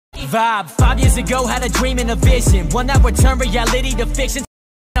Vibe, 5 years ago had a dream and a vision, one that would turn reality to fiction.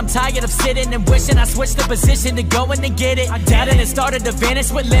 I'm tired of sitting and wishing I switched the position to go in and get it. I doubted and started to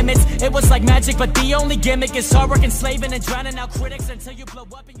vanish with limits. It was like magic, but the only gimmick is hard work, enslaving and drowning out critics until you blow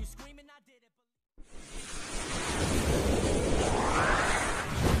up and you screaming I did it.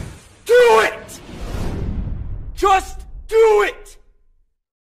 Do it! Just do it!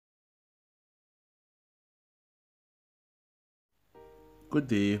 Good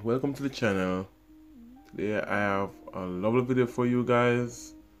day, welcome to the channel. Today I have a lovely video for you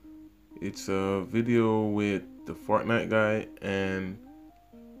guys. It's a video with the Fortnite guy, and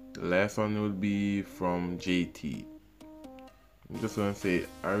the last one will be from JT. I'm just gonna say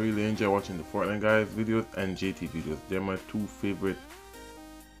I really enjoy watching the Fortnite guy's videos and JT videos. They're my two favorite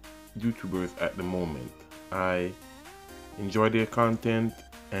YouTubers at the moment. I enjoy their content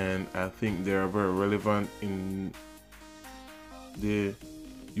and I think they are very relevant in the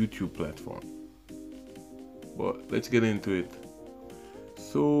YouTube platform. But let's get into it.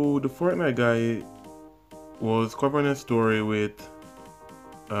 So the Fortnite guy was covering a story with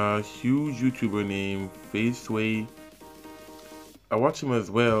a huge YouTuber named Faze Sway. I watch him as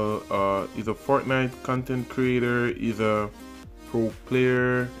well. He's a Fortnite content creator. He's a pro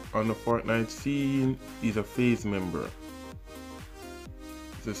player on the Fortnite scene. He's a Faze member.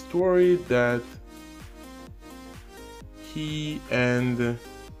 It's a story that he and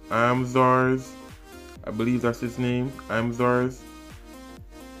ImZars, I believe that's his name, ImZars,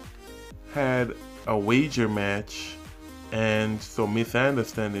 had a wager match, and some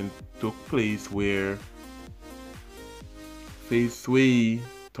misunderstanding took place where Faze Sway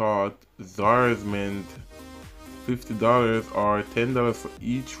thought Zars meant $50 or $10 for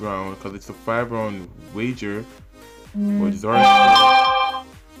each round because it's a 5-round wager, but Zars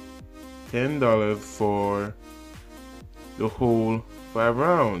 $10 for the whole 5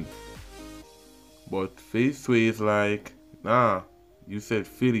 rounds. But Faze Sway is like, nah, you said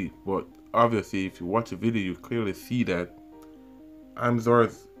 50. But obviously if you watch the video you clearly see that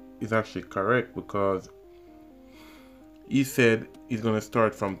ImZars is actually correct, because he said he's gonna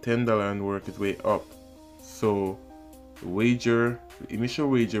start from $10 and work his way up. So the initial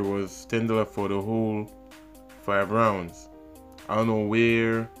wager was $10 for the whole 5 rounds. I don't know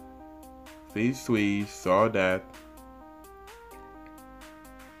where Faze Sway saw that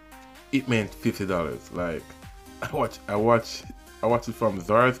it meant $50. Like, I watch it from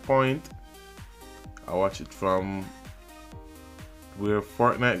Zara's point. I watch it from where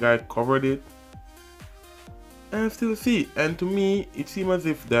Fortnite guy covered it, and I still see it. And to me, it seemed as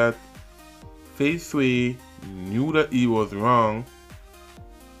if that Faze Sway knew that he was wrong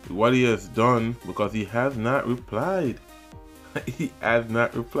with what he has done, because he has not replied. He has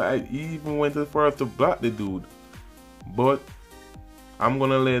not replied. He even went as far as to block the dude. But I'm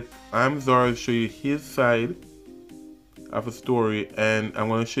gonna let ImZars show you his side of a story, and I'm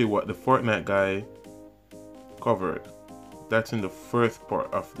gonna show you what the Fortnite guy covered. That's in the first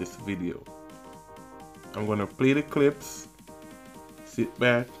part of this video. I'm gonna play the clips, sit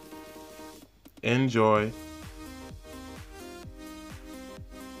back, enjoy,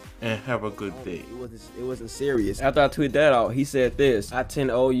 and have a good day. It wasn't serious. After I tweeted that out, he said this: I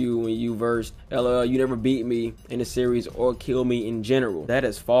 10-0 you when you versed. LOL, you never beat me in the series or kill me in general. That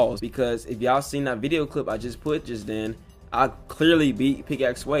is false, because if y'all seen that video clip I just put just then, I clearly beat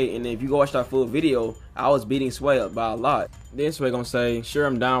Pickaxe Sway, and if you go watch that full video, I was beating Sway up by a lot. Then Sway gonna say, sure,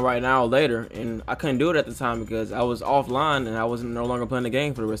 I'm down right now or later, and I couldn't do it at the time because I was offline and I wasn't no longer playing the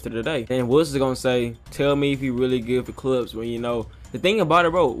game for the rest of the day. And Wilson's gonna say, tell me if you really good for clips when you know. The thing about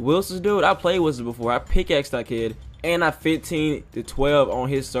it, bro, Wilson's dude, I played Wilson before. I pickaxed that kid, and I 15-12 on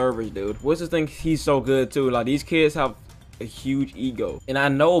his servers, dude. Wilson thinks he's so good too. Like, these kids have a huge ego, and I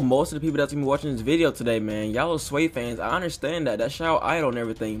know most of the people that's gonna be watching this video today, man, y'all are Sway fans. I understand that. That's y'all idol and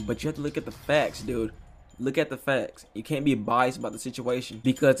everything, but you have to look at the facts, dude. Look at the facts. You can't be biased about the situation,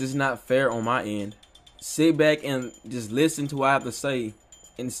 because it's not fair on my end. Sit back and just listen to what I have to say,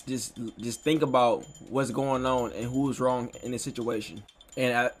 and just think about what's going on and who's wrong in this situation.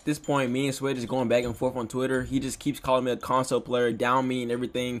 And at this point, me and Sway just going back and forth on Twitter. He just keeps calling me a console player, down me and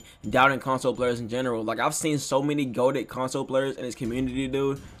everything, doubting console players in general. Like, I've seen so many goated console players in his community,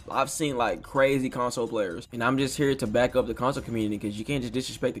 dude. I've seen like crazy console players, and I'm just here to back up the console community, because you can't just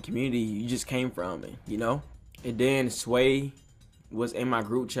disrespect the community you just came from, you know. And then Sway was in my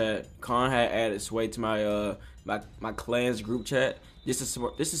group chat. Con had added Sway to my my clan's group chat. This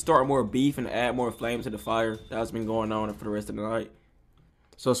is start more beef and add more flame to the fire that's been going on for the rest of the night.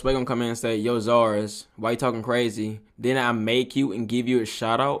 So Sway gonna come in and say, yo Zars, why you talking crazy? Then I make you and give you a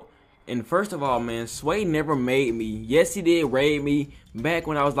shout out, And first of all, man, Sway never made me. Yes, he did raid me back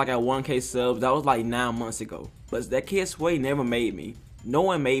when I was like at 1K subs. That was like 9 months ago. But that kid Sway never made me. No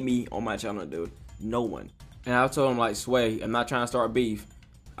one made me on my channel, dude. No one. And I told him, like, Sway, I'm not trying to start beef,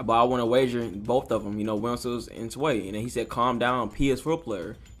 but I want to wager both of them, you know, Winsels and Sway. And then he said, calm down, PS4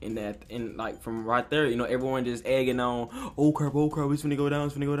 player. And like from right there, you know, everyone just egging on, oh crap, it's gonna go down,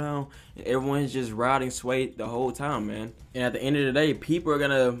 it's gonna go down. And everyone's just riding Sway the whole time, man. And at the end of the day, people are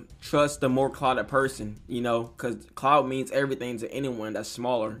gonna trust the more clouded person, you know, because cloud means everything to anyone that's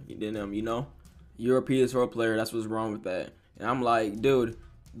smaller than them, you know. You're a PS4 player, that's what's wrong with that. And I'm like, dude,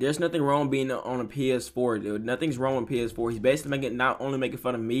 there's nothing wrong being on a PS4, dude. Nothing's wrong with PS4. He's basically not only making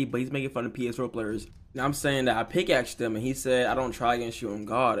fun of me, but he's making fun of PS4 players. Now I'm saying that I pickaxed him, and he said I don't try against you on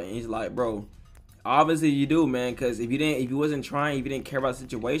God. And he's like, bro, obviously you do, man. Because if you wasn't trying, if you didn't care about the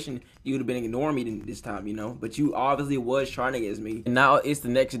situation, you would have been ignoring me this time, you know. But you obviously was trying against me. And now it's the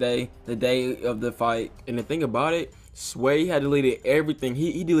next day, the day of the fight. And the thing about it, Sway had deleted everything.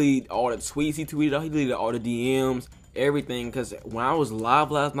 He deleted all the tweets he tweeted out. He deleted all the DMs. Everything, because when I was live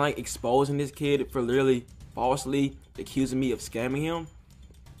last night exposing this kid for literally falsely accusing me of scamming him,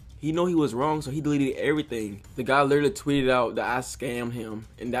 he knew he was wrong, so he deleted everything. The guy literally tweeted out that I scammed him,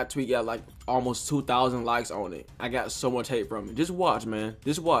 and that tweet got like almost 2,000 likes on it. I got so much hate from it. Just watch, man.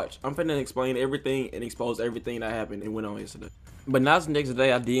 Just watch. I'm finna explain everything and expose everything that happened and went on yesterday. But now it's the next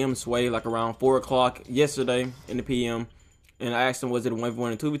day. I DM'd Sway like around 4 o'clock yesterday in the PM. And I asked him, was it a 1v1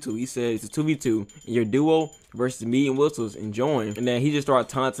 or 2v2? He said, it's a 2v2. Your duo versus me and Whistles, and join. And then he just started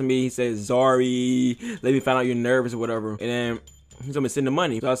taunting me. He said, sorry, let me find out you're nervous or whatever. And then he's gonna send the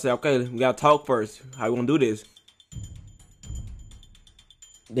money. So I said, okay, we gotta talk first. How we gonna do this?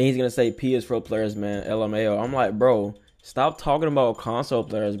 Then he's gonna say PS4 players, man, LMAO. I'm like, bro, stop talking about console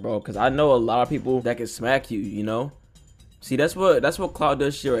players, bro. Because I know a lot of people that can smack you, you know? See, that's what clout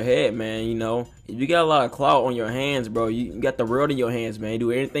does to your head, man, you know? If you got a lot of clout on your hands, bro, you got the world in your hands, man. You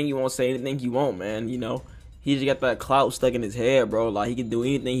do anything you want, say anything you want, man, you know? He just got that clout stuck in his head, bro. Like, he can do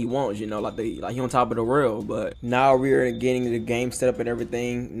anything he wants, you know? Like he on top of the world. But now we're getting the game set up and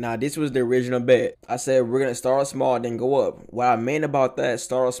everything. Now, this was the original bet. I said we're going to start small, then go up. What I meant about that,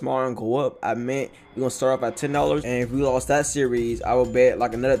 start small and go up, I meant we're going to start off at $10. And if we lost that series, I would bet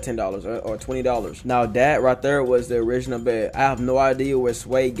like another $10 or $20. Now, that right there was the original bet. I have no idea where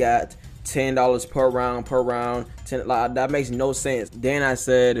Sway got $10 per round, 10, like, that makes no sense. Then I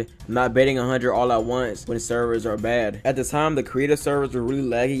said I'm not betting 100 all at once when servers are bad. At the time, the creative servers were really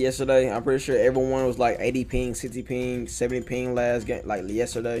laggy yesterday. I'm pretty sure everyone was like 80 ping, 60 ping, 70 ping last game, like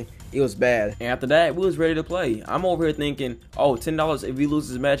yesterday. It was bad. And after that, we was ready to play. I'm over here thinking, oh, $10, if we lose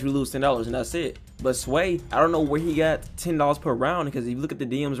this match, we lose $10 and that's it. But Sway, I don't know where he got $10 per round, because if you look at the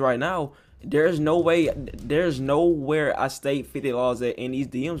DMs right now, there's nowhere I stayed $50 at in these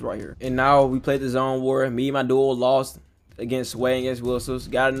DMs right here. And now we played the zone war. Me and my duo lost against Sway and against Wilsons.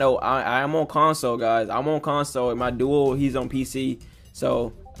 Gotta know, I am on console, guys. I'm on console, and my duo, he's on PC.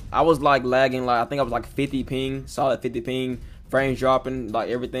 So I was like lagging, like I think I was like 50 ping, solid 50 ping, frames dropping, like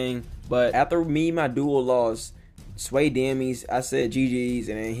everything. But after me and my duo lost, Sway DM'd me, I said GG's,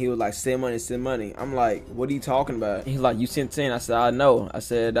 and then he was like, send money, send money. I'm like, what are you talking about? And he's like, you sent 10. I said, I know. I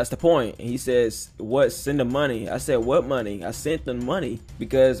said, that's the point. And he says, what, send the money? I said, what money? I sent the money,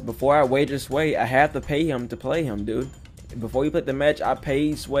 because before I wagered Sway, I have to pay him to play him, dude. Before he played the match, I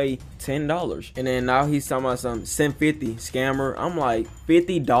paid Sway $10. And then now he's talking about some send 50, scammer. I'm like,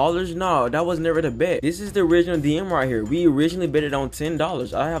 $50? No, that was never the bet. This is the original DM right here. We originally betted on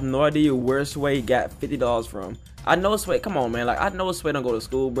 $10. I have no idea where Sway got $50 from. I know Sway, come on, man. Like, I know Sway don't go to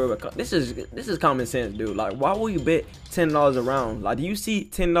school, bro. But this is common sense, dude. Like, why will you bet $10 around? Like, do you see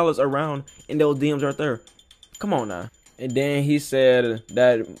 $10 around in those DMs right there? Come on now. And then he said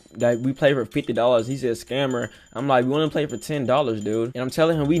that we play for $50. He said scammer. I'm like, we want to play for $10, dude. And I'm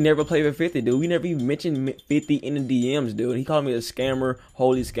telling him we never play for 50, dude. We never even mentioned 50 in the DMs, dude. He called me a scammer,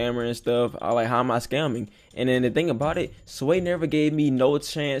 holy scammer and stuff. I like, how am I scamming? And then the thing about it, Sway never gave me no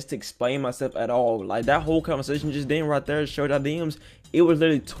chance to explain myself at all. Like, that whole conversation just then right there showed our DMs. It was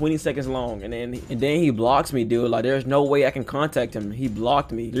literally 20 seconds long, and then he blocks me, dude. Like, there's no way I can contact him. He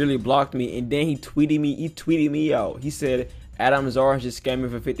blocked me, literally blocked me, and then he tweeted me out. He said, ImZars just scammed me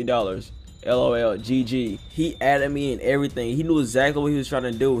for $50. LOL, GG. He added me and everything. He knew exactly what he was trying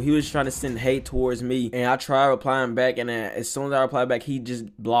to do. He was trying to send hate towards me, and I tried replying back, and then as soon as I replied back, he just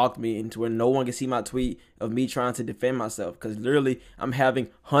blocked me into where no one can see my tweet of me trying to defend myself, because literally I'm having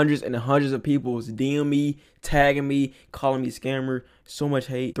hundreds and hundreds of people DM me, tagging me, calling me scammer, so much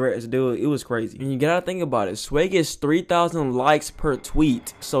hate, threats, dude. It was crazy. And you gotta think about it. Sway gets 3,000 likes per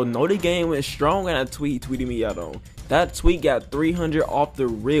tweet, so know the game went strong on that tweet tweeting me out on. That tweet got 300 off the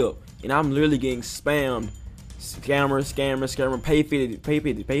rip. and I'm literally getting spammed. Scammer, pay 50, pay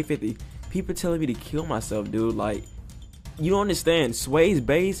 50, pay 50. People telling me to kill myself, dude. Like, you don't understand. Sway's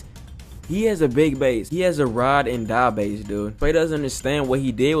base, he has a big base. He has a ride and die base, dude. Sway doesn't understand what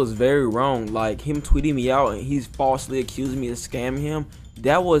he did was very wrong. Like, him tweeting me out and he's falsely accusing me of scamming him.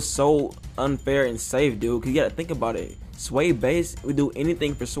 That was so unfair and safe, dude. Cause you gotta think about it. Sway base would do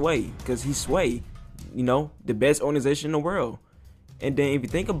anything for Sway, cause he's Sway, you know, the best organization in the world. And then if you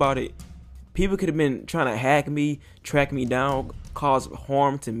think about it, people could have been trying to hack me, track me down, cause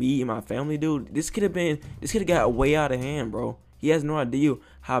harm to me and my family, dude. This could have got way out of hand, bro. He has no idea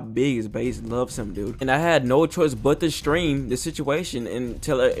how big his base loves him, dude. And I had no choice but to stream the situation and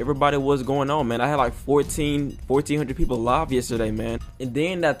tell everybody what's going on, man. I had like 1,400 people live yesterday, man. And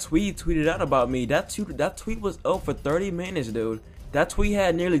then that tweet tweeted out about me. That tweet was up for 30 minutes, dude. That tweet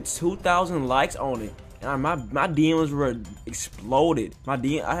had nearly 2,000 likes on it. And my DMs were exploded. I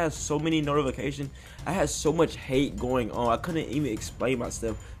had so many notifications. I had so much hate going on. I couldn't even explain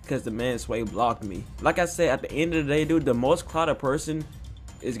myself because the man Sway blocked me. Like I said, at the end of the day, dude, the most clouded person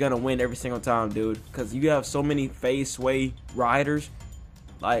is gonna win every single time, dude. Because you have so many Faze Sway riders.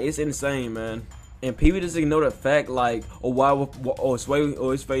 Like, it's insane, man. And people just ignore the fact, like, Sway,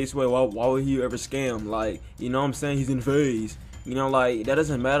 it's Faze Sway. Why would he ever scam? Like, you know what I'm saying? He's in Faze. You know, like, that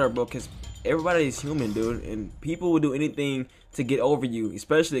doesn't matter, bro. Because everybody is human, dude, and people will do anything to get over you,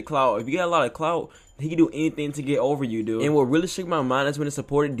 especially clout. If you got a lot of clout, he can do anything to get over you, dude. And what really shook my mind is when the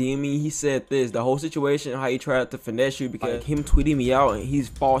supporter DM'd me. He said this, the whole situation, how he tried to finesse you, because like, him tweeting me out and he's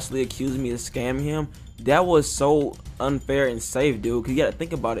falsely accusing me of scamming him. That was so unfair and safe, dude. Cause you gotta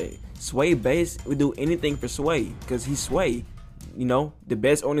think about it. Sway base would do anything for Sway, cause he's Sway, you know, the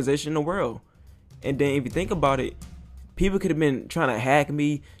best organization in the world. And then if you think about it, people could have been trying to hack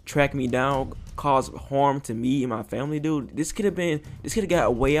me, track me down, cause harm to me and my family, dude. This could have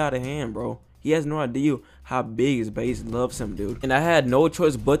got way out of hand, bro. He has no idea how big his base loves him, dude. And I had no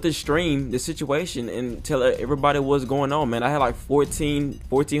choice but to stream the situation and tell everybody what's going on, man. I had like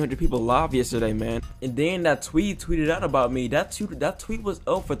 1,400 people live yesterday, man. And then that tweet tweeted out about me. That tweet was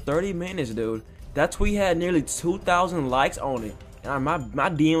up for 30 minutes, dude. That tweet had nearly 2,000 likes on it. And my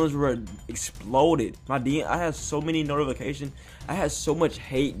DMs were exploded. I had so many notifications. I had so much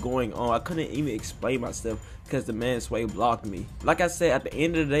hate going on. I couldn't even explain myself because the man Sway blocked me. Like I said, at the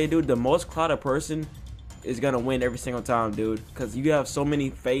end of the day, dude, the most clouded person is gonna win every single time, dude. Because you have so many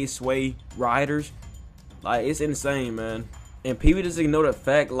Faze Sway riders. Like, it's insane, man. And people just ignore the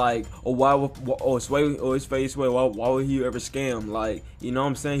fact, like, it's Faze Sway. Why would he ever scam? Like, you know what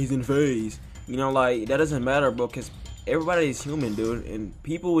I'm saying? He's in Faze. You know, like, that doesn't matter, bro. Because everybody is human, dude, and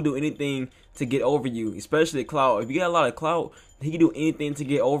people will do anything to get over you, especially clout. If you got a lot of clout, he can do anything to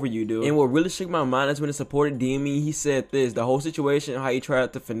get over you, dude. And what really shook my mind is when the supporter DM'd me. He said this, the whole situation, how he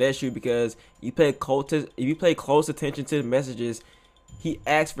tried to finesse you, because if you pay close attention to the messages, he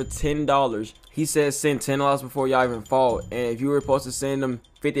asked for $10. He said send $10 before y'all even fought, and if you were supposed to send him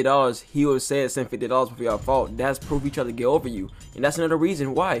 $50, he would have said send $50 before y'all fought. That's proof he tried to get over you, and that's another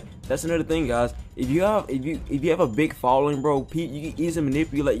reason why. That's another thing, guys. If you have a big following, bro, you can easily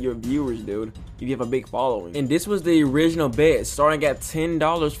manipulate your viewers, dude. If you have a big following. And this was the original bet, starting at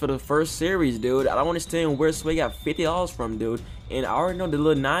 $10 for the first series, dude. I don't understand where Sway got $50 from, dude. And I already know the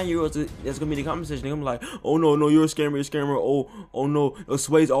little 9-year-olds that's gonna be in the comment section. They're gonna be like, oh no, you're a scammer, Oh no,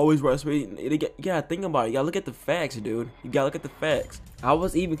 Sway's always right. Sway. You gotta think about it. You gotta look at the facts, dude. You gotta look at the facts. I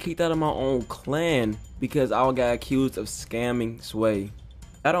was even kicked out of my own clan because I got accused of scamming Sway.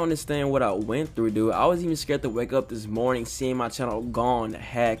 I don't understand what I went through, dude. I was even scared to wake up this morning seeing my channel gone,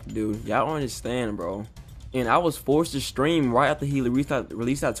 hacked, dude. Y'all don't understand, bro. And I was forced to stream right after he released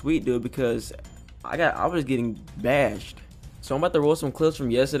that tweet, dude, because I was getting bashed. So I'm about to roll some clips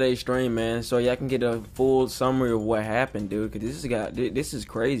from yesterday's stream, man, so y'all can get a full summary of what happened, dude. Cause this is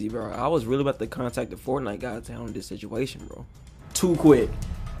crazy, bro. I was really about to contact the Fortnite guy to handle this situation, bro. Too quick,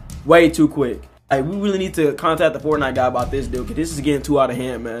 way too quick. Like, we really need to contact the Fortnite guy about this, dude. Cause this is getting too out of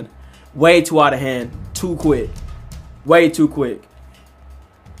hand, man. Way too out of hand. Too quick. Way too quick.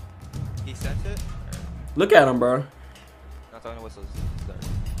 He sent it? Look at him, bro. Not talking whistles.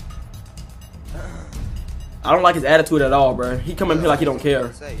 I don't like his attitude at all, bro. He come in here like he don't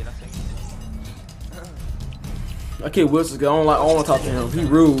care. Okay, Wilson's good. I don't want to talk to him. He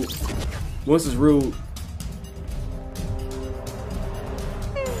rude. Wilson's rude.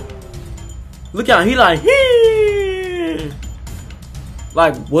 Look at him. He like, hee.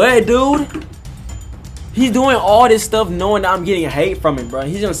 Like, what, dude? He's doing all this stuff knowing that I'm getting hate from him, bro.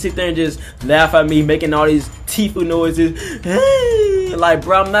 He's gonna sit there and just laugh at me, making all these Tifu noises. Hey. Like,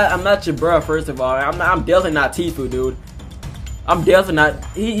 bro, I'm not your bro. First of all, I'm definitely not Tifu, dude. I'm definitely not.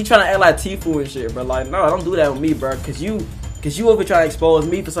 He trying to act like Tfue and shit, bro. Like, no, don't do that with me, bro. Cause you over trying to expose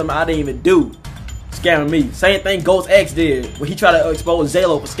me for something I didn't even do. Scamming me. Same thing Ghost X did when he tried to expose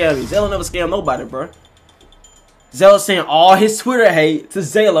Zalo for scamming. Zalo never scammed nobody, bro. Zalo sent all his Twitter hate to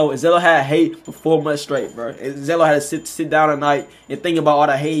Zalo, and Zalo had hate for 4 months straight, bro. And Zalo had to sit down at night and think about all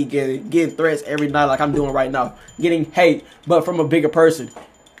the hate he getting threats every night like I'm doing right now. Getting hate, but from a bigger person.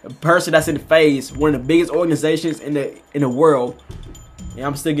 A person that's in Faze, one of the biggest organizations in the world, and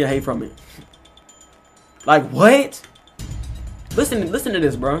I'm still getting hate from it. Like what? Listen to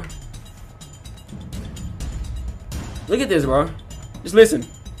this, bro. Look at this, bro. Just listen.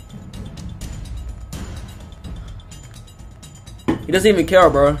 He doesn't even care,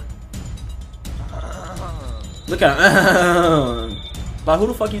 bro. Look at him. Like, who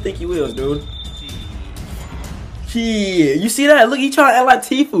the fuck you think you is, dude? Shit, you see that? Look, he trying to act like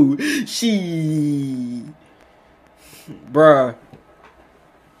Tfue. Shit, bruh.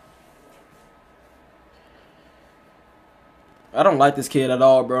 I don't like this kid at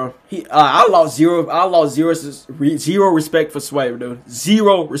all, bro. I lost zero respect for Sway, dude.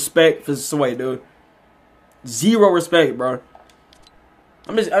 Zero respect for Sway, dude. Zero respect, bro.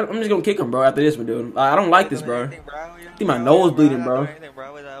 I'm just gonna kick him, bro. After this one, dude. I don't like this, bro. I think my nose bleeding, bro.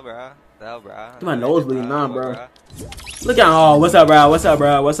 My nose bleeding, nah, bro. Look at oh, what's up, bro? What's up,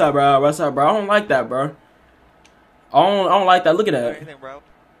 bro? What's up, bro? What's up, bro? I don't like that, bro. I don't like that. Look at that.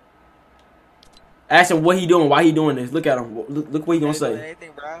 Ask him what he doing, why he doing this. Look at him. Look what he gonna say.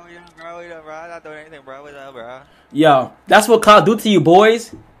 Yo, that's what clout do to you,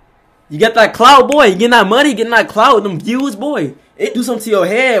 boys. You get that clout, boy. You getting that money, getting that clout, them views, boy. It do something to your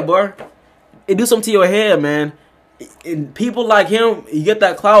head, boy. It do something to your head, man. And people like him, you get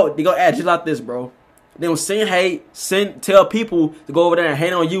that clout, they gonna act just like this, bro. They gonna send hate, tell people to go over there and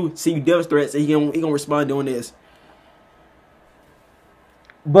hate on you, see you death threats, and he gonna respond doing this.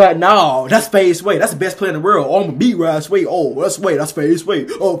 But no, that's Faze Sway. That's the best player in the world. Oh, I'm gonna beat Faze Sway. Oh, that's Sway. That's Faze Sway.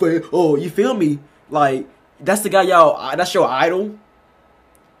 Oh, Faze. Oh, you feel me? Like, that's the guy y'all. That's your idol.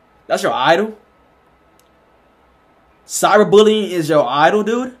 That's your idol. Cyberbullying is your idol,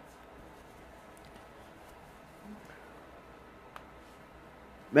 dude.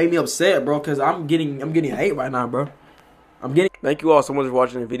 Made me upset, bro, cause I'm getting hate right now, bro. Thank you all so much for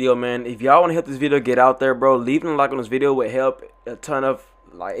watching the video, man. If y'all want to help this video get out there, bro, leaving a like on this video would help a ton of,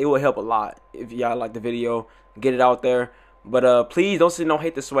 like, it would help a lot if y'all like the video, get it out there. But please don't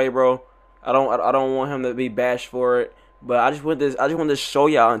hate this way, bro. I don't want him to be bashed for it. But I just want to show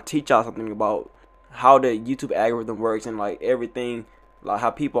y'all and teach y'all something about how the YouTube algorithm works and like everything, like how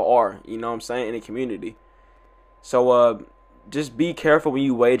people are, you know what I'm saying, in the community. So just be careful when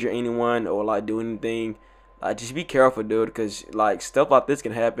you wager anyone or like do anything. Like, just be careful, dude, because like stuff like this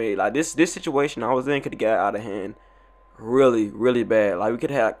can happen. Like this situation I was in could have got out of hand really, really bad. Like, we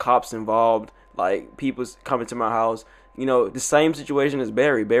could have cops involved, like people coming to my house. You know, the same situation as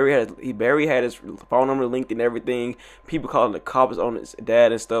Barry. Barry had his phone number linked and everything. People calling the cops on his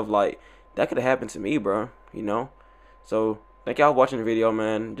dad and stuff. Like, that could have happened to me, bro. You know. So thank y'all for watching the video,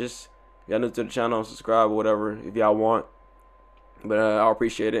 man. Just if y'all new to the channel, subscribe or whatever if y'all want. But I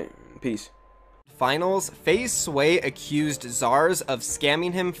appreciate it. Peace. Finals, Faze Sway accused ImZars of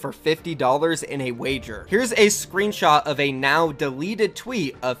scamming him for $50 in a wager. Here's a screenshot of a now deleted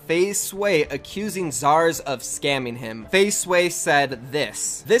tweet of Faze Sway accusing ImZars of scamming him. Faze Sway said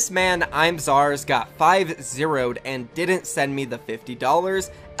this: "This man, ImZars, got 5-0'd and didn't send me the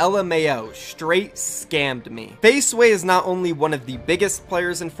 $50. LMAO, straight scammed me." Faze Sway is not only one of the biggest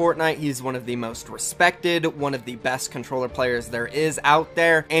players in Fortnite, he's one of the most respected, one of the best controller players there is out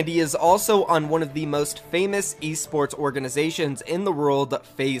there, and he is also on one of the most famous esports organizations in the world,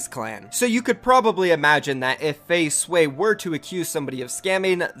 FaZe Clan. So you could probably imagine that if Faze Sway were to accuse somebody of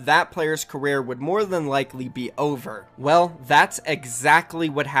scamming, that player's career would more than likely be over. Well, that's exactly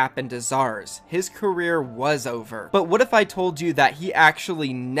what happened to ImZars. His career was over. But what if I told you that he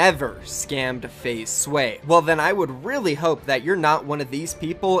actually never scammed Faze Sway? Well, then I would really hope that you're not one of these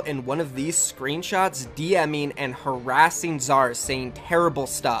people in one of these screenshots DMing and harassing ImZars saying terrible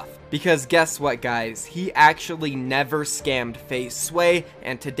stuff. Because guess what, guys? He actually never scammed Faze Sway,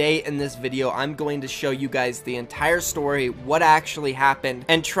 and today in this video I'm going to show you guys the entire story, what actually happened,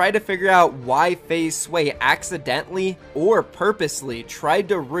 and try to figure out why Faze Sway accidentally or purposely tried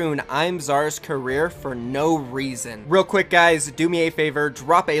to ruin ImZars' career for no reason. Real quick, guys, do me a favor,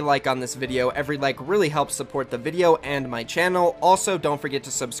 drop a like on this video. Every like really helps support the video and my channel. Also, don't forget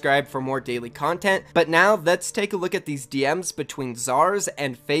to subscribe for more daily content. But now let's take a look at these DMs between ImZars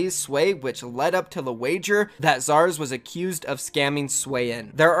and Faze Sway, which led up to the wager that Zars was accused of scamming Sway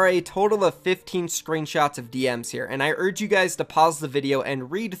in. There are a total of 15 screenshots of DMs here, and I urge you guys to pause the video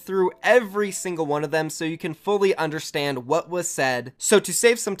and read through every single one of them so you can fully understand what was said. So to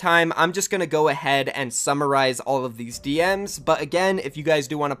save some time, I'm just gonna go ahead and summarize all of these DMs, but again, if you guys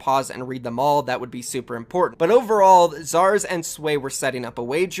do want to pause and read them all, that would be super important. But overall, Zars and Sway were setting up a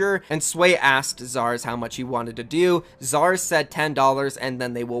wager, and Sway asked Zars how much he wanted to do. Zars said $10, and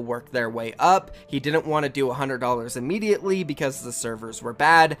then they will work their way up. He didn't want to do $100 immediately because the servers were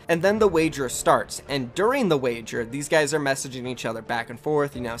bad, and then the wager starts. And during the wager, these guys are messaging each other back and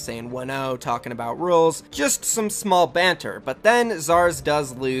forth, you know, saying 1-0, talking about rules, just some small banter. But then Zars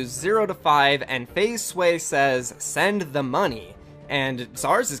does lose 0-5, and Faze Sway says, "Send the money." And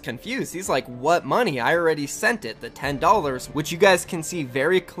Zars is confused. He's like, what money? I already sent it, the $10, which you guys can see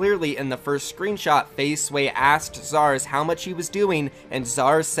very clearly in the first screenshot. Faze Sway asked Zars how much he was doing, and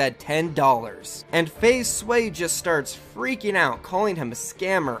Zars said $10. And Faze Sway just starts freaking out, calling him a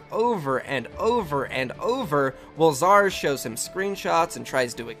scammer over and over and over, while Zars shows him screenshots and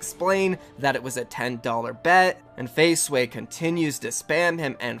tries to explain that it was a $10 bet. And Faze Sway continues to spam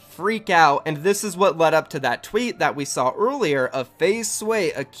him and freak out, and this is what led up to that tweet that we saw earlier of Faze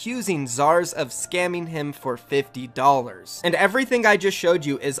Sway accusing Zars of scamming him for $50. And everything I just showed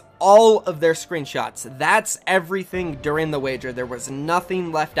you is all of their screenshots. That's everything during the wager. There was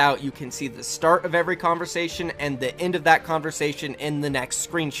nothing left out. You can see the start of every conversation and the end of that conversation in the next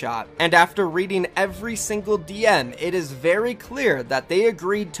screenshot. And after reading every single DM, it is very clear that they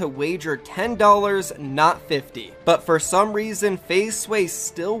agreed to wager $10, not $50. But for some reason, Faze Sway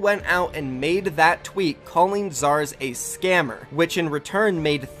still went out and made that tweet calling Zars a scammer, which in return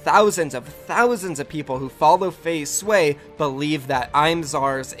made thousands of people who follow Faze Sway believe that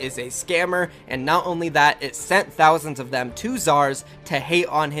ImZars is a scammer, and not only that, it sent thousands of them to Zars to hate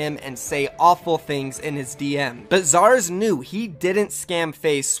on him and say awful things in his DM. But Zars knew he didn't scam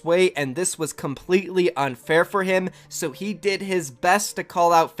Faze Sway, and this was completely unfair for him, so he did his best to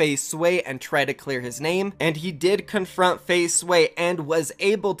call out Faze Sway and try to clear his name, and he did confront Faze Sway and was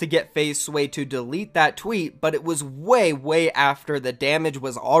able to get Faze Sway to delete that tweet, but it was way after the damage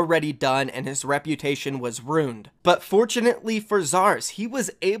was already done and his reputation was ruined. But fortunately for Zars, he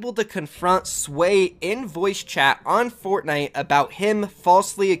was able to confront Sway in voice chat on Fortnite about him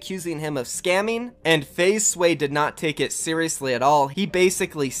falsely accusing him of scamming, and Faze Sway did not take it seriously at all. He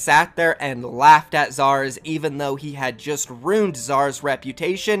basically sat there and laughed at Zars, even though he had just ruined Zars'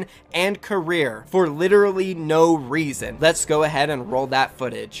 reputation and career for literally no reason. Let's go ahead and roll that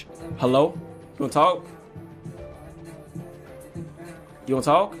footage. Hello? You wanna talk? You wanna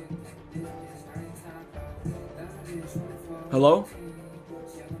talk? Hello?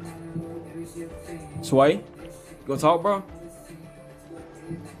 Sway? You wanna talk, bro?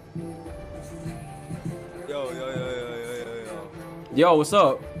 Yo, what's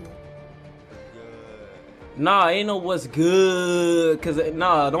up? Nah, ain't no what's good, cause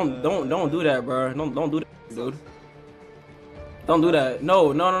nah, don't do that, bro. Don't do that, dude. Don't do that.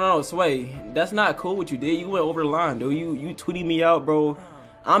 No, Sway. That's not cool what you did. You went over the line, dude. You tweeted me out, bro.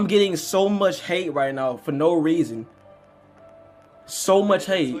 I'm getting so much hate right now for no reason. So much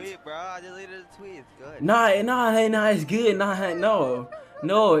hate. Tweet, bro. I deleted the tweet. It's good. Nah, it's good.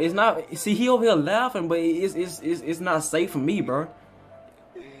 No, it's not. See, he over here laughing, but it's not safe for me, bro.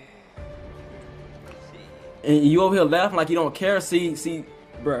 And you over here laughing like you don't care. See,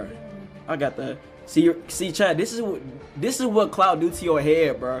 bro, I got that. See, Chad. This is what clout do to your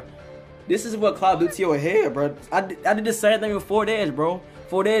head, bro. This is what clout do to your head, bro. I did the same thing with Fortnite, bro.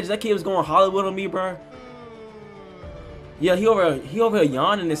 Fortnite, that kid was going Hollywood on me, bro. Yeah, he over here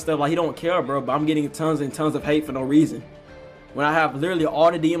yawning and stuff like he don't care, bro. But I'm getting tons and tons of hate for no reason. When I have literally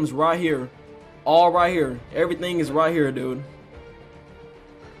all the DMs right here, all right here, everything is right here, dude.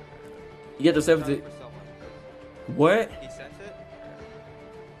 You get yourself to. What? He sent it?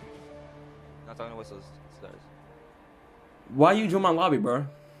 Not talking to whistles. Why you join my lobby, bro?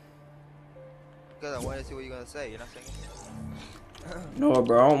 Because I wanted to see what you're gonna say. You're not saying it. No,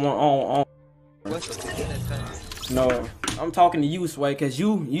 bro. I don't want. Whistles. No, I'm talking to you, Sway, cause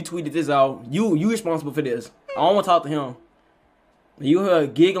you tweeted this out. You responsible for this. I don't want to talk to him. You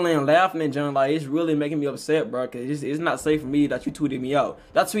heard giggling and laughing and John, like it's really making me upset, bro. Cause it's not safe for me that you tweeted me out.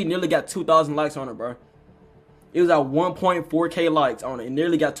 That tweet nearly got 2,000 likes on it, bro. It was at 1.4K likes on it. It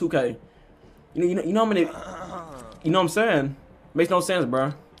nearly got 2K. You know how many? You know what I'm saying? Makes no sense,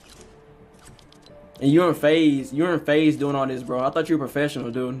 bro. And you're in Faze doing all this, bro. I thought you were professional,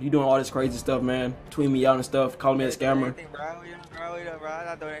 dude. You doing all this crazy stuff, man. Tweeting me out and stuff, calling me a scammer.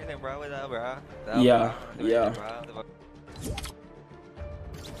 Not doing anything, bro. Yeah.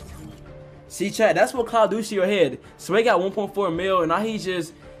 See, chat, that's what Cloud do to your head. Sway got 1.4 mil, and now he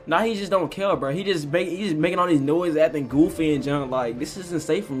just don't care, bro. He's just making all these noises, acting goofy and junk. Like, this isn't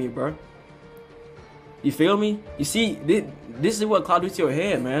safe for me, bro. You feel me? You see, this is what Cloud do to your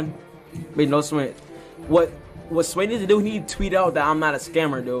head, man. Wait, no sweat. What Sway needs to do, he needs to tweet out that I'm not a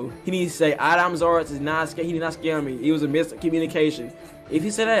scammer, dude. He needs to say, ImZars is not a scam. He did not scam me. It was a miscommunication. If he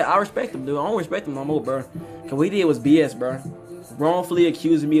said that, I respect him, dude. I don't respect him no more, bro. Cause what he did was BS, bro. Wrongfully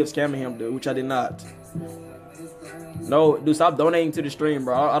accusing me of scamming him, dude, which I did not. No, dude, stop donating to the stream,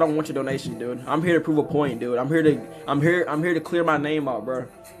 bro. I don't want your donation, dude. I'm here to prove a point, dude. I'm here to clear my name out, bro.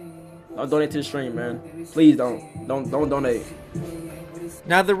 Don't donate to the stream, man. Please don't donate.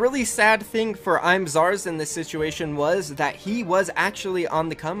 Now, the really sad thing for ImZars in this situation was that he was actually on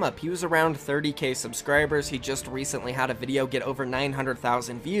the come up. He was around 30k subscribers. He just recently had a video get over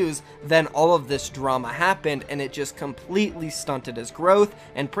 900,000 views. Then all of this drama happened and it just completely stunted his growth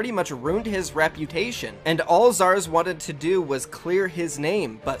and pretty much ruined his reputation. And all Zars wanted to do was clear his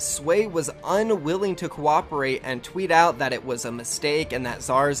name, but Sway was unwilling to cooperate and tweet out that it was a mistake and that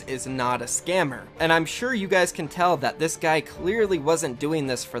Zars is not a scammer. And I'm sure you guys can tell that this guy clearly wasn't doing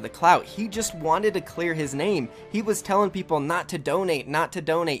this for the clout. He just wanted to clear his name. He was telling people not to donate, not to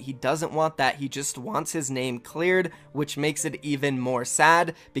donate. He doesn't want that. He just wants his name cleared, which makes it even more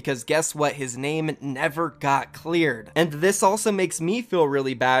sad because guess what? His name never got cleared. And this also makes me feel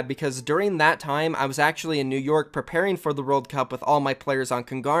really bad because during that time, I was actually in New York preparing for the World Cup with all my players on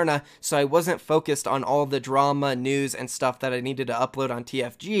Congarna, so I wasn't focused on all the drama, news, and stuff that I needed to upload on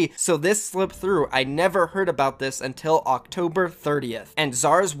TFG, so this slipped through. I never heard about this until October 30th. And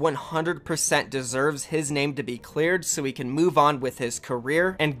Zars 100% deserves his name to be cleared so he can move on with his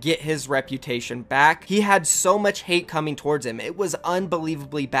career and get his reputation back. He had so much hate coming towards him. It was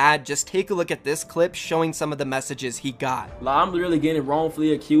unbelievably bad. Just take a look at this clip showing some of the messages he got. I'm literally getting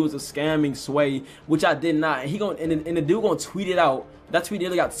wrongfully accused of scamming Sway, which I did not. And the dude gonna tweet it out. That tweet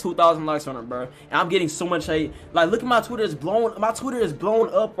nearly got 2,000 likes on it, bro. And I'm getting so much hate. Like, look at my Twitter. My Twitter is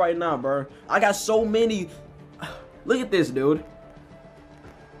blown up right now, bro. I got so many. Look at this, dude.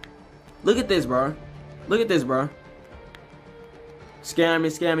 Look at this, bro. Look at this, bro.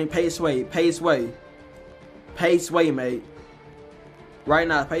 Scamming, pay Sway, pay Sway, mate. Right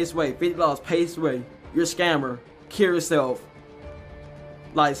now, pay Sway, $50, pay Sway. You're a scammer. Kill yourself.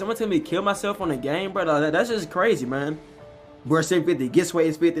 Like, someone tell me to kill myself on the game, bro. That's just crazy, man. Bro, say 50. Get Sway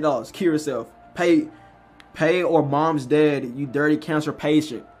is $50. Kill yourself. Pay or mom's dead. You dirty cancer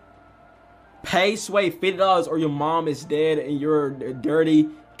patient. Pay Sway $50 or your mom is dead and you're a dirty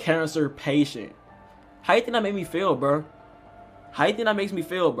cancer patient. How you think that made me feel, bro? How you think that makes me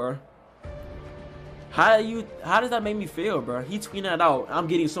feel, bro? How does that make me feel, bro? He tweeting that out. I'm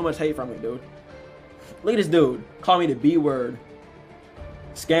getting so much hate from it, dude. Look at this dude. Call me the B word.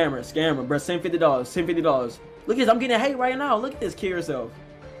 Scammer, bro. Send $50. Look at this. I'm getting hate right now. Look at this. Kill yourself.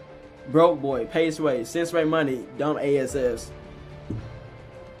 Broke boy. Pay Sway. Send Sway money. Dumb ASS.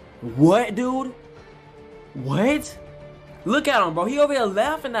 What, dude? What? Look at him, bro. He over here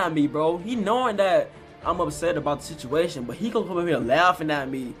laughing at me, bro. He knowing that I'm upset about the situation, but he gonna come over here laughing at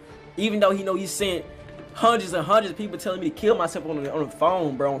me, even though he know he sent hundreds and hundreds of people telling me to kill myself on the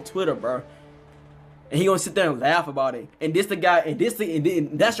phone, bro, on Twitter, bro. And he gonna sit there and laugh about it. And this the guy,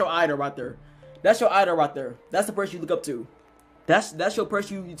 and that's your idol right there. That's your idol right there. That's the person you look up to. That's your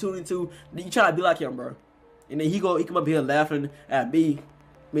person you tune into. You try to be like him, bro. And then he come up here laughing at me,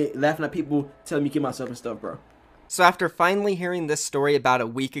 laughing at people telling me to kill myself and stuff, bro. So after finally hearing this story about a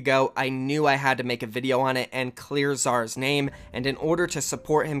week ago, I knew I had to make a video on it and clear Zars' name, and in order to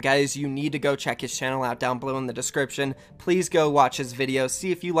support him, guys, you need to go check his channel out down below in the description. Please go watch his videos,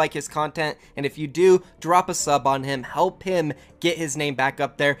 see if you like his content, and if you do, drop a sub on him, help him get his name back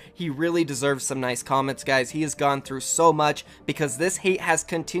up there. He really deserves some nice comments, guys. He has gone through so much because this hate has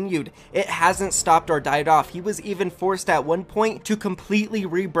continued. It hasn't stopped or died off. He was even forced at one point to completely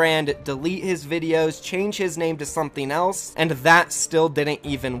rebrand, delete his videos, change his name to something else, and that still didn't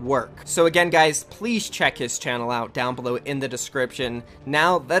even work. So again, guys, please check his channel out down below in the description.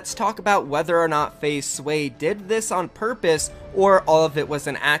 Now, let's talk about whether or not Faze Sway did this on purpose or all of it was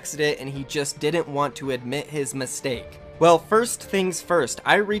an accident and he just didn't want to admit his mistake. Well, first things first,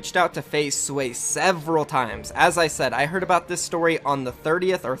 I reached out to Faze Sway several times. As I said, I heard about this story on the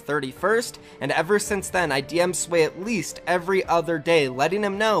 30th or 31st, and ever since then, I DM'd Sway at least every other day, letting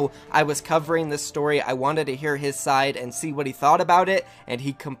him know I was covering this story. I wanted to hear his side and see what he thought about it, and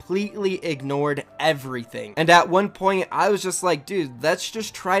he completely ignored everything. And at one point, I was just like, dude, let's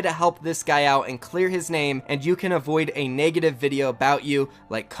just try to help this guy out and clear his name, and you can avoid a negative video about you.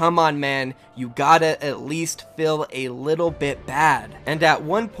 Like, come on, man, you gotta at least feel a little little bit bad. And at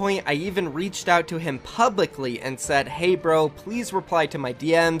one point, I even reached out to him publicly and said, hey bro, please reply to my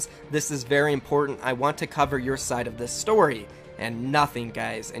DMs. This is very important. I want to cover your side of this story. And nothing,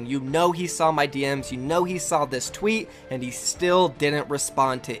 guys. And you know he saw my DMs, you know he saw this tweet, and he still didn't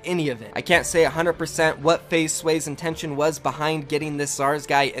respond to any of it. I can't say 100% what Faze Sway's intention was behind getting this ZARS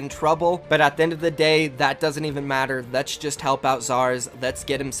guy in trouble, but at the end of the day, that doesn't even matter. Let's just help out ZARS. Let's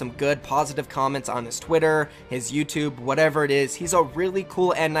get him some good positive comments on his Twitter, his YouTube, whatever it is. He's a really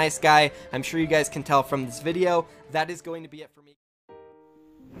cool and nice guy. I'm sure you guys can tell from this video. That is going to be it for me.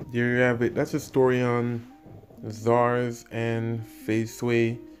 There you have it. That's a story on ZARS and Faze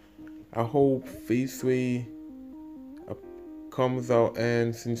Sway. I hope Faze Sway comes out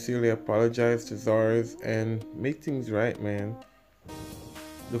and sincerely apologize to ZARS and make things right, man.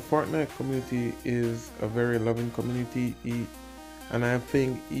 The Fortnite community is a very loving community, and I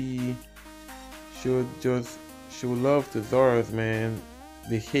think he should just show love to ZARS, man.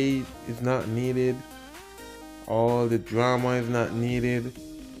 The hate is not needed. All the drama is not needed.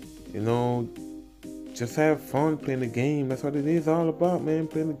 You know, just have fun playing the game. That's what it is all about, man.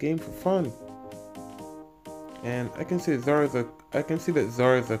 Playing the game for fun. And I can see that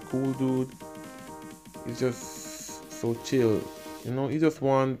ZARS a cool dude. He's just so chill. You know, he just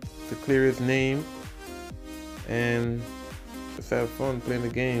wants to clear his name and just have fun playing the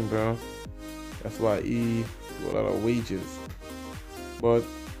game, bro. That's why he do a lot of wages. But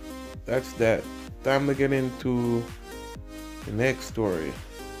that's that. Time to get into the next story.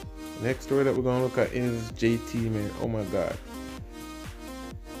 Next story that we're gonna look at is JT, man. Oh my god.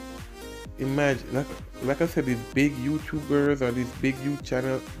 Imagine, like I said, these big YouTubers or these big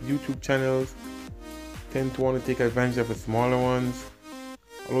YouTube channels tend to want to take advantage of the smaller ones.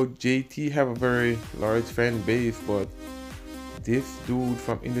 Although JT have a very large fan base, but this dude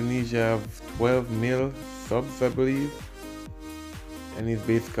from Indonesia have 12 mil subs, I believe, and he's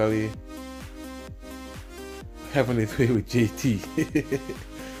basically having his way with JT.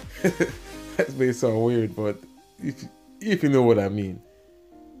 That may sound weird, but if you know what I mean.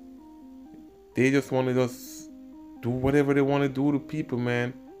 They just want to just do whatever they want to do to people,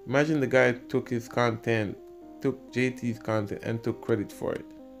 man. Imagine the guy took his content, took JT's content and took credit for it.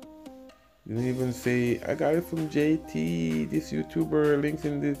 Didn't even say, I got it from JT, this YouTuber, links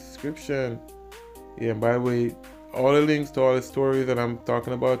in the description. Yeah, and by the way, all the links to all the stories that I'm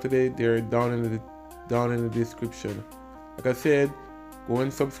talking about today, they're down in the description. Like I said, go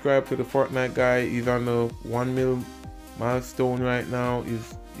and subscribe to the Fortnite guy. He's on the 1 mil milestone right now.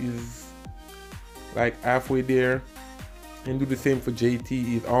 He's like halfway there. And do the same for JT.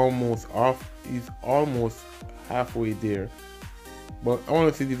 He's almost halfway there. But I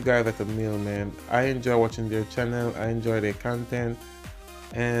want to see these guys at the mill, man. I enjoy watching their channel. I enjoy their content.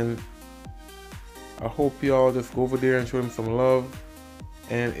 And I hope y'all just go over there and show them some love.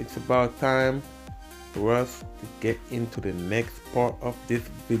 And it's about time for us to get into the next part of this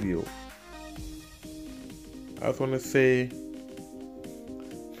video. I just want to say,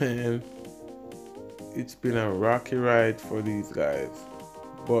 man, it's been a rocky ride for these guys,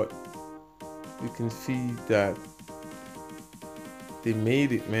 but you can see that they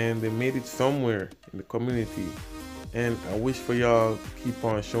made it, man. They made it somewhere in the community, and I wish for y'all to keep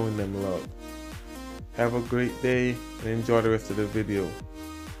on showing them love. Have a great day and enjoy the rest of the video.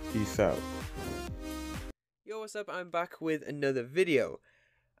 Peace out. Yo, what's up? I'm back with another video,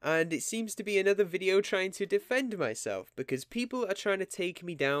 and it seems to be another video trying to defend myself because people are trying to take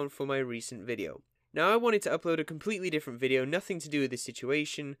me down for my recent video. Now, I wanted to upload a completely different video, nothing to do with this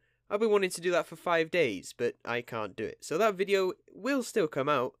situation. I've been wanting to do that for 5 days, but I can't do it. So that video will still come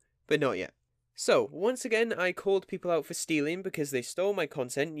out, but not yet. So, once again, I called people out for stealing because they stole my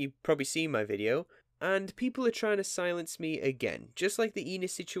content. You've probably seen my video. And people are trying to silence me again. Just like the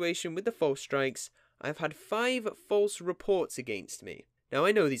Enes situation with the false strikes, I've had 5 false reports against me. Now,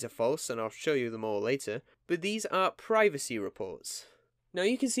 I know these are false, and I'll show you them all later, but these are privacy reports. Now,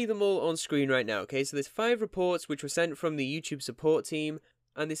 you can see them all on screen right now, okay? So there's 5 reports which were sent from the YouTube support team,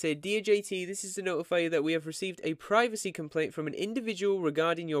 and they say, Dear JT, this is to notify you that we have received a privacy complaint from an individual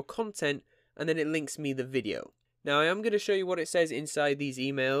regarding your content, and then it links me the video. Now, I am going to show you what it says inside these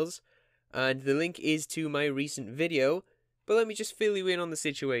emails, and the link is to my recent video, but let me just fill you in on the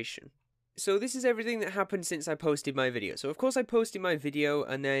situation. So this is everything that happened since I posted my video. So of course I posted my video,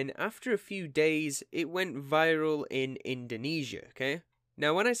 and then after a few days, it went viral in Indonesia, okay?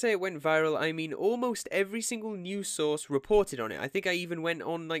 Now, when I say it went viral, I mean almost every single news source reported on it. I think I even went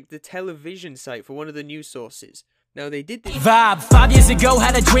on, like, the television site for one of the news sources. Now, they did this... Vibe, 5 years ago,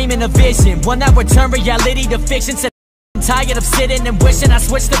 had a dream and a vision. One that would turn reality to fiction. Said Tired of sitting and wishing I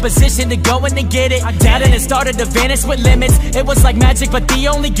switched the position to go in and get it. I doubted and started to vanish with limits. It was like magic, but the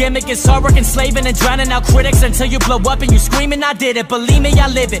only gimmick is hard work, enslaving and drowning out critics until you blow up and you screaming, I did it. Believe me, I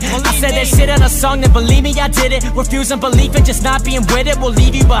live it. I said that shit in a song, then believe me, I did it. Refusing belief and just not being with it will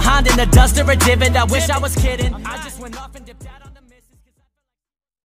leave you behind in the dust or a divot. I wish I was kidding. I just went off and dipped out.